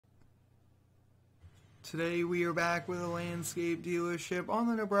Today we are back with a landscape dealership on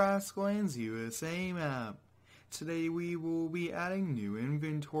the Nebraska Lands USA map. Today we will be adding new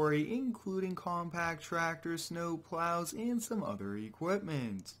inventory, including compact tractors, snow plows, and some other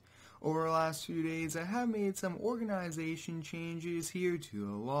equipment. Over the last few days, I have made some organization changes here to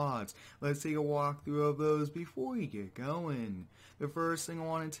the lots. Let's take a walkthrough of those before we get going. The first thing I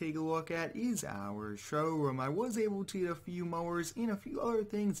want to take a look at is our showroom. I was able to get a few mowers and a few other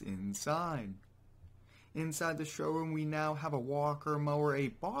things inside. Inside the showroom, we now have a walker mower, a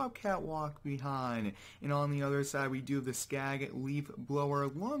bobcat walk behind, and on the other side we do have the Skag leaf blower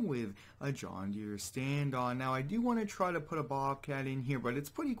along with a John Deere stand-on. Now I do want to try to put a bobcat in here, but it's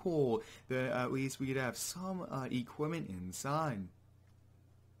pretty cool that at least we could have some equipment inside.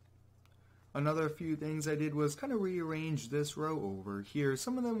 Another few things I did was kind of rearrange this row over here.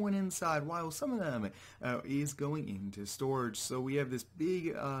 Some of them went inside while some of them is going into storage. So we have this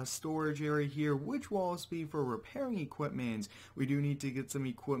big storage area here, which will also be for repairing equipment. We do need to get some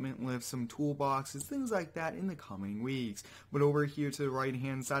equipment lifts, some toolboxes, things like that in the coming weeks. But over here to the right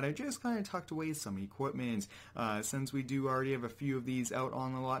hand side, I just kind of tucked away some equipment. Since we do already have a few of these out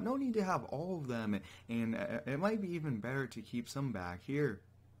on the lot, no need to have all of them, and it might be even better to keep some back here.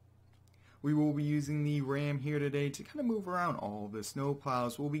 We will be using the Ram here today to kind of move around all of the snow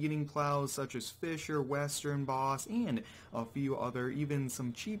plows. We'll be getting plows such as Fisher, Western, Boss, and a few other, even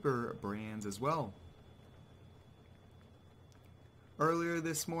some cheaper brands as well. Earlier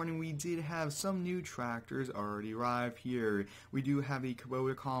this morning, we did have some new tractors already arrive here. We do have the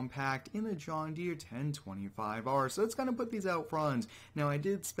Kubota Compact and the John Deere 1025R, so let's kind of put these out front. Now, I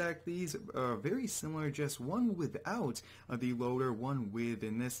did spec these very similar, just one without the loader, one with,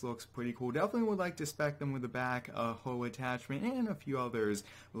 and this looks pretty cool. Definitely would like to spec them with the back hoe attachment and a few others.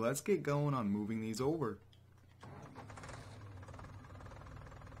 Let's get going on moving these over.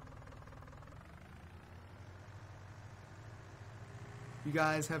 You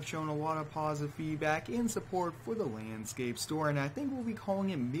guys have shown a lot of positive feedback and support for the landscape store, and I think we'll be calling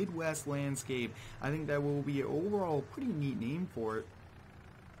it Midwest Landscape. I think that will be an overall pretty neat name for it.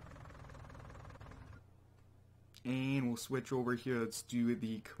 And we'll switch over here. Let's do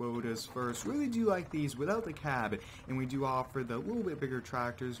the Kubotas first. Really do like these without the cab, and we do offer the little bit bigger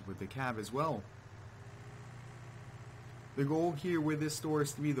tractors with the cab as well. The goal here with this store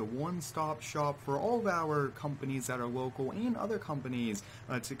is to be the one-stop shop for all of our companies that are local and other companies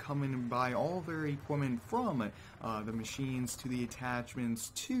to come in and buy all of their equipment, from the machines to the attachments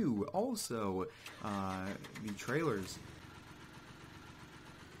to also the trailers.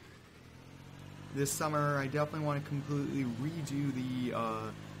 This summer I definitely want to completely redo the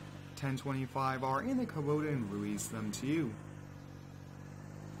 1025R and the Kubota and release them to you.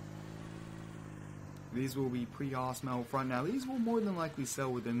 These will be pretty awesome out front. Now, these will more than likely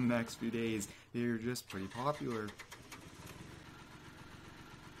sell within the next few days. They're just pretty popular.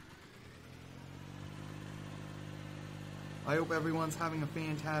 I hope everyone's having a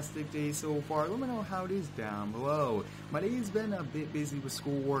fantastic day so far. Let me know how it is down below. My day's been a bit busy with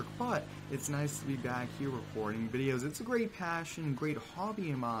schoolwork, but it's nice to be back here recording videos. It's a great passion, great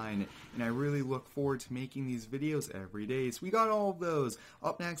hobby of mine, and I really look forward to making these videos every day. So we got all of those.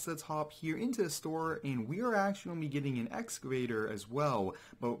 Up next, let's hop here into the store, and we are actually going to be getting an excavator as well.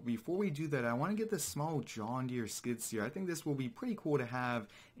 But before we do that, I want to get this small John Deere skid steer. I think this will be pretty cool to have,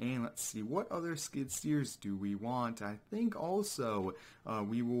 and let's see, what other skid steers do we want? I think also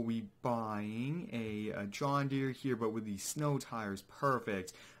we will be buying a John Deere here, but with the snow tires.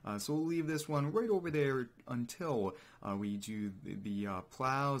 Perfect. So we'll leave this one right over there until we do the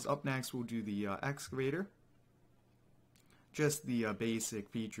plows. Up next we'll do the excavator. Just the basic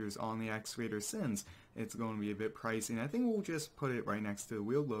features on the excavator, since it's going to be a bit pricey, and I think we'll just put it right next to the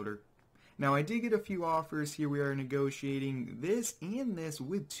wheel loader. Now, I did get a few offers here. We are negotiating this and this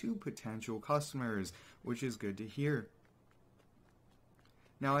with 2 potential customers, which is good to hear.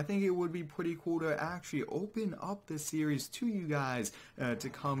 Now, I think it would be pretty cool to actually open up this series to you guys to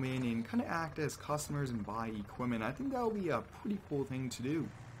come in and kind of act as customers and buy equipment. I think that would be a pretty cool thing to do.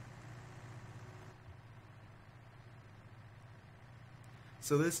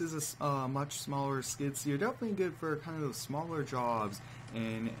 So this is a much smaller skid steer, definitely good for kind of those smaller jobs,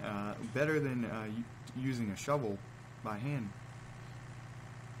 and better than using a shovel by hand.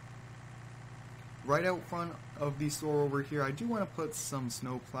 Right out front of the store over here, I do want to put some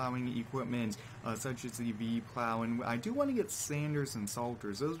snow plowing equipment, such as the V-plow, and I do want to get sanders and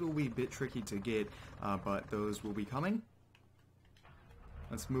salters. Those will be a bit tricky to get, but those will be coming.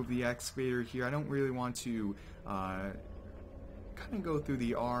 Let's move the excavator here. I don't really want to kind of go through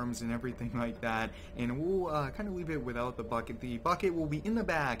the arms and everything like that, and we'll kind of leave it without the bucket. The bucket will be in the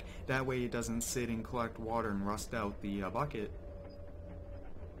back, that way it doesn't sit and collect water and rust out the bucket.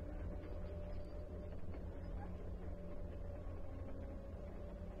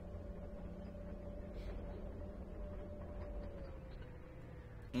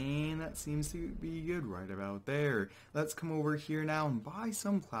 And that seems to be good right about there. Let's come over here now and buy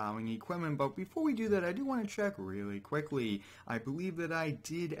some plowing equipment. But before we do that, I do want to check really quickly. I believe that I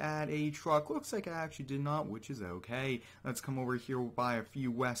did add a truck. Looks like I actually did not, which is okay. Let's come over here. We'll buy a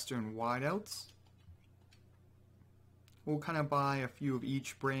few Western wideouts. We'll kind of buy a few of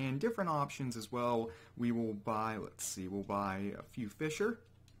each brand, different options as well. We will buy, let's see, we'll buy a few Fisher.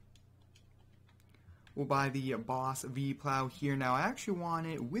 We'll buy the Boss V plow here. Now I actually want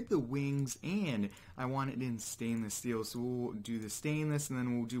it with the wings and I want it in stainless steel. So we'll do the stainless and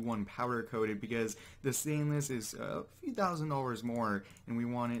then we'll do one powder coated because the stainless is a few $1,000s more and we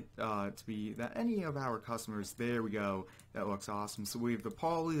want it to be that any of our customers, there we go, that looks awesome. So we have the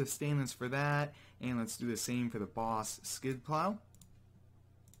poly, the stainless for that, and let's do the same for the Boss skid plow.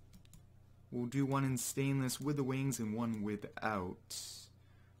 We'll do one in stainless with the wings and one without.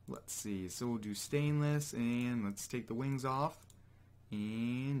 Let's see, so we'll do stainless and let's take the wings off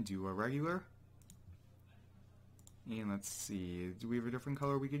and do a regular. And let's see, do we have a different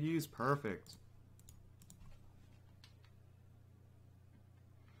color we could use? Perfect.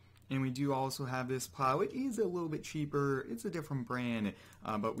 And we do also have this plow. It is a little bit cheaper, it's a different brand,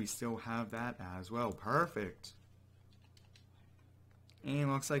 but we still have that as well. Perfect.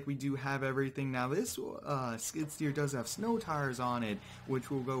 And looks like we do have everything. Now this skid steer does have snow tires on it, which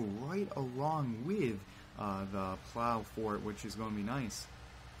will go right along with the plow for it, which is going to be nice.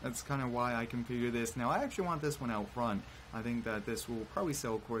 That's kind of why I configured this. Now I actually want this one out front. I think that this will probably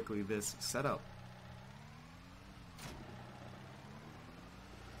sell quickly, this setup.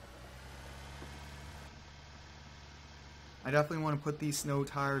 I definitely want to put these snow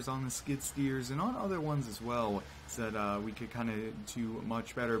tires on the skid steers and on other ones as well, so that we could kind of do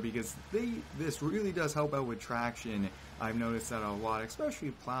much better, because this really does help out with traction. I've noticed that a lot, especially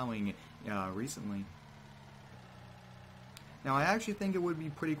plowing recently. Now I actually think it would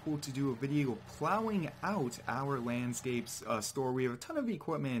be pretty cool to do a video plowing out our landscapes store. We have a ton of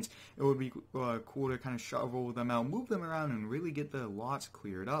equipment. It would be cool to kind of shovel them out, move them around, and really get the lots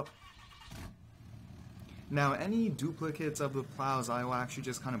cleared up. Now any duplicates of the plows I will actually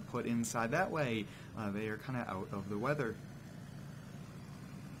just kind of put inside. That way they are kind of out of the weather.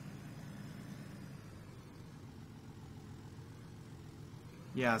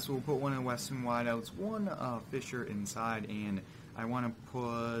 Yeah, so we'll put one of the Western wideouts, one Fisher inside, and I want to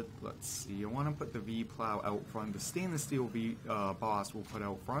put, let's see, I want to put the V plow out front. The stainless steel V Boss we'll put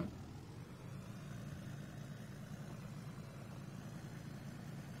out front.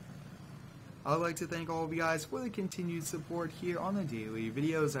 I'd like to thank all of you guys for the continued support here on the daily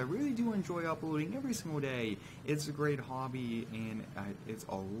videos. I really do enjoy uploading every single day. It's a great hobby and it's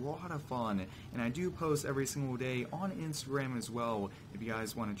a lot of fun. And I do post every single day on Instagram as well, if you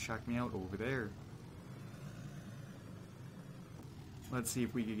guys want to check me out over there. Let's see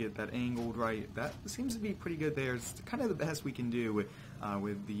if we could get that angled right. That seems to be pretty good there. It's kind of the best we can do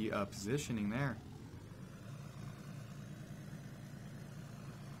with the positioning there.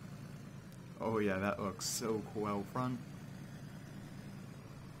 Oh yeah, that looks so cool out front.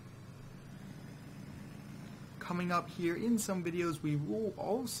 Coming up here in some videos, we will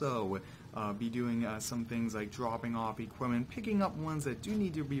also be doing some things like dropping off equipment, picking up ones that do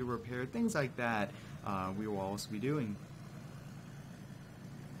need to be repaired, things like that we will also be doing.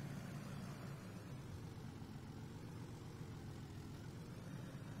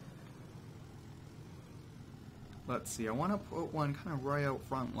 Let's see, I want to put one kind of right out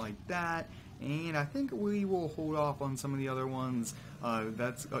front like that, and I think we will hold off on some of the other ones.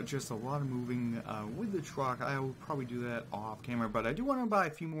 That's just a lot of moving with the truck. I will probably do that off camera, but I do want to buy a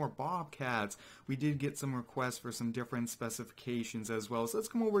few more Bobcats. We did get some requests for some different specifications as well, so let's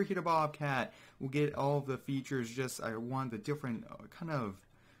come over here to Bobcat. We'll get all of the features, just I want the different kind of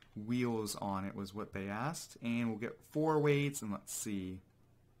wheels on it was what they asked, and we'll get 4 weights, and let's see.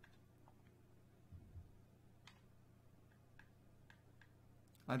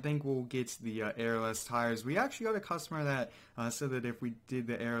 I think we'll get the airless tires. We actually got a customer that said that if we did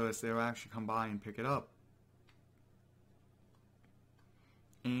the airless, they would actually come by and pick it up.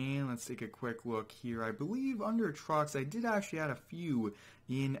 And let's take a quick look here. I believe under trucks, I did actually add a few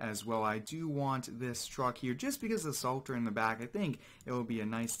in as well. I do want this truck here just because of the Salter in the back. I think it will be a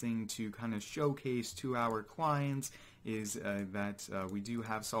nice thing to kind of showcase to our clients is that we do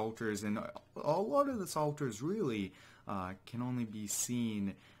have Salters, and a lot of the Salters really can only be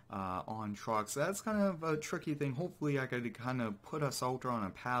seen on trucks. That's kind of a tricky thing. Hopefully I could kind of put a salter on a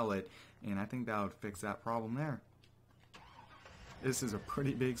pallet, and I think that would fix that problem there. This is a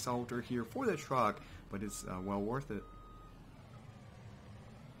pretty big salter here for the truck, but it's well worth it.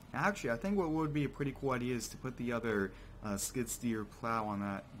 Actually, I think what would be a pretty cool idea is to put the other skid steer plow on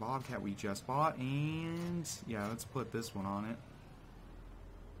that Bobcat we just bought, and yeah, let's put this one on it.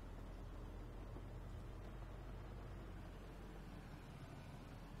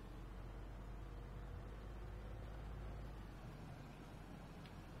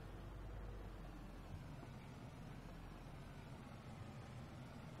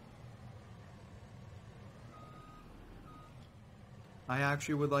 I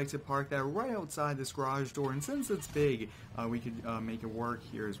actually would like to park that right outside this garage door, and since it's big, we could make it work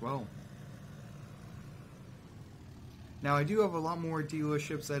here as well. Now, I do have a lot more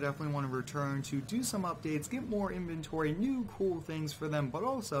dealerships I definitely want to return to, do some updates, get more inventory, new cool things for them, but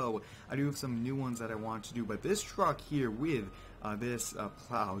also I do have some new ones that I want to do. But this truck here with this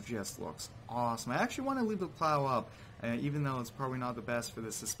plow just looks awesome. I actually want to leave the plow up, even though it's probably not the best for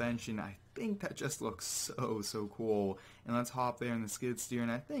the suspension. I think that just looks so cool. And let's hop there in the skid steer,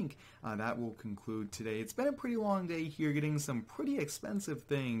 and I think that will conclude today. It's been a pretty long day here getting some pretty expensive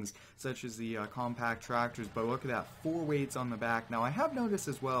things such as the compact tractors, but look at that, 4 weights on the back. Now I have noticed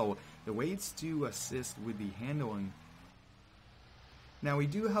as well the weights do assist with the handling. Now we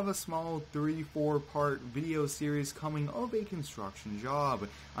do have a small 3-4 part video series coming of a construction job.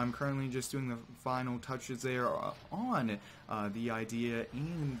 I'm currently just doing the final touches there on the idea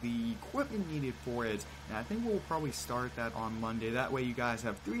and the equipment needed for it, and I think we'll probably start that on Monday. That way you guys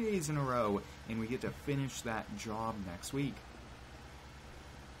have 3 days in a row and we get to finish that job next week.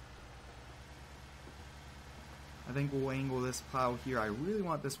 I think we'll angle this plow here. I really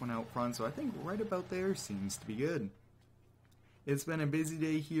want this one out front, so I think right about there seems to be good. It's been a busy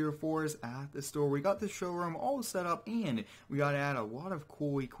day here for us at the store. We got the showroom all set up, and we got to add a lot of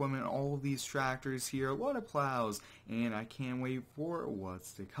cool equipment, all of these tractors here, a lot of plows, and I can't wait for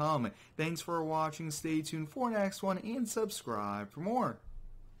what's to come. Thanks for watching. Stay tuned for the next one, and subscribe for more.